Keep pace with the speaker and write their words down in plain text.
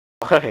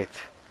What?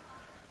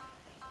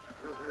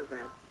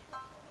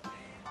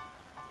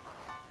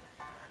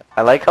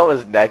 I like how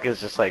his neck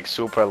is just like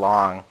super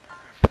long.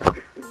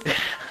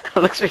 It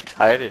looks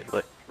retarded.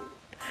 Like,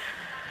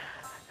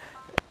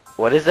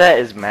 what is that?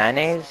 Is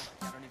mayonnaise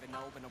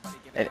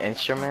an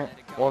instrument?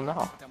 Well,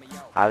 no.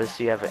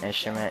 Obviously, you have an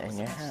instrument in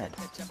your head.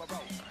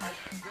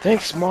 Think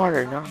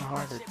smarter, not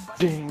harder.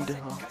 Ding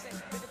dong.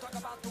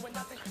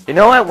 You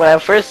know what? When I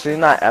first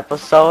seen that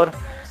episode,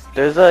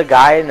 there's a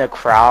guy in the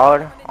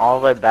crowd all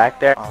the way back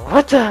there. Oh,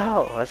 what the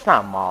hell? That's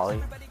not Molly.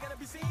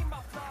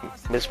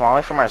 Miss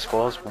Molly from our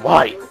school is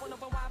white.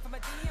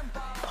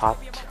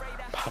 Popped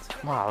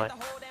Molly.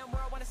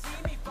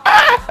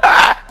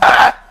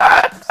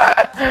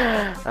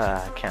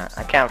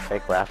 I can't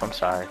fake laugh. I'm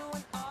sorry.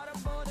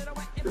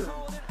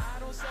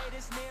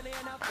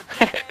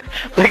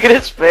 Look at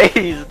his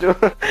face, dude.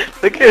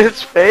 Look at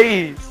his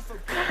face.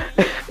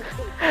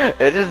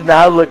 It does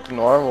not look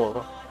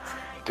normal,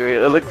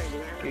 dude. It looks.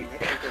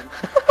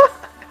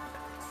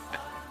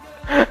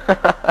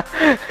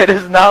 It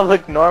does not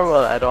look normal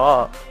at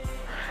all.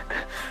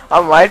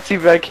 On my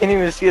TV, I can't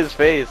even see his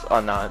face. Oh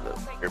no,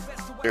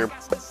 derp,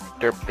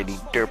 derpity,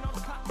 derp,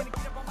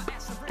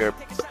 derp.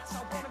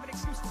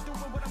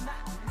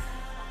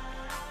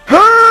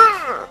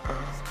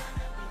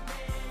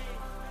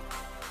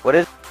 What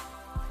is?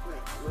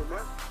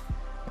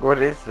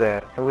 What is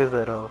that? Who is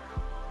that of?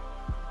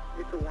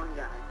 It's the one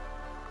guy.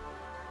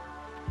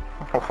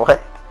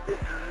 What?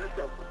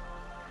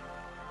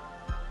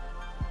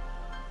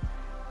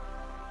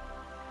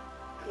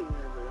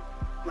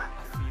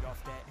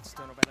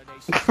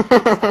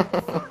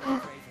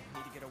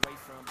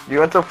 You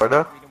want some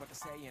photo?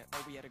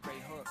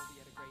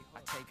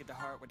 Take it to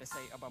heart what they say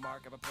about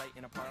Marc of a plate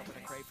in a part with a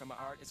crave from my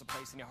art. It's a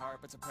place in your heart,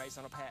 but it's a praise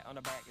on a pat on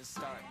the back is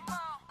start.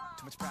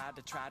 Too much pride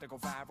to try to go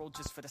viral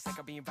just for the sake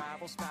of being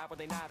viral. Spiral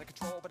they not in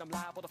control, but I'm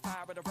liable to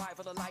fire at a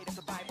rival. The light of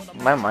the Bible.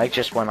 My mic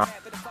just went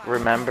off.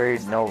 Remember,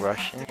 no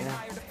rushing.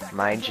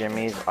 My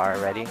Jimmy's are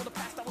ready.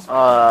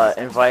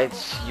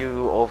 Invites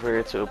you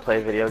over to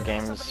play video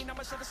games.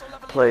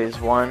 Plays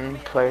one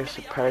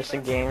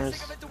person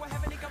games.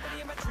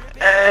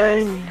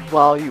 And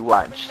while you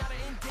watch.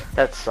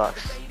 That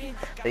sucks.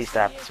 They used to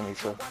happen to me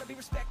too.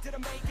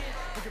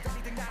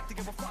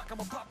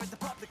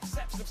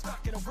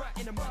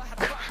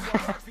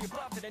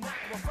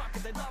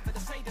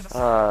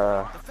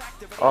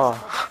 Oh,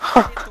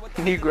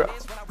 Negro.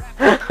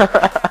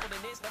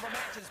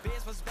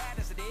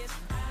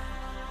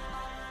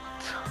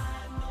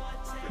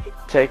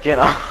 Take it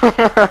off.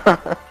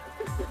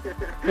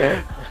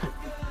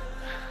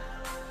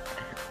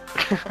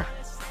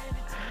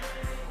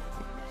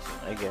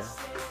 I guess.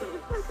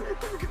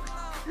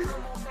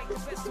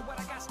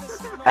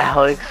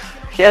 Alex,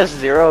 he has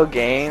 0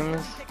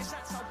 games.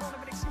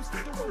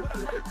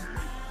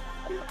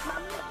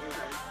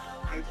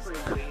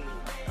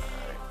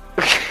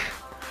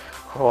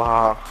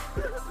 Wow.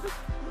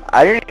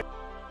 I didn't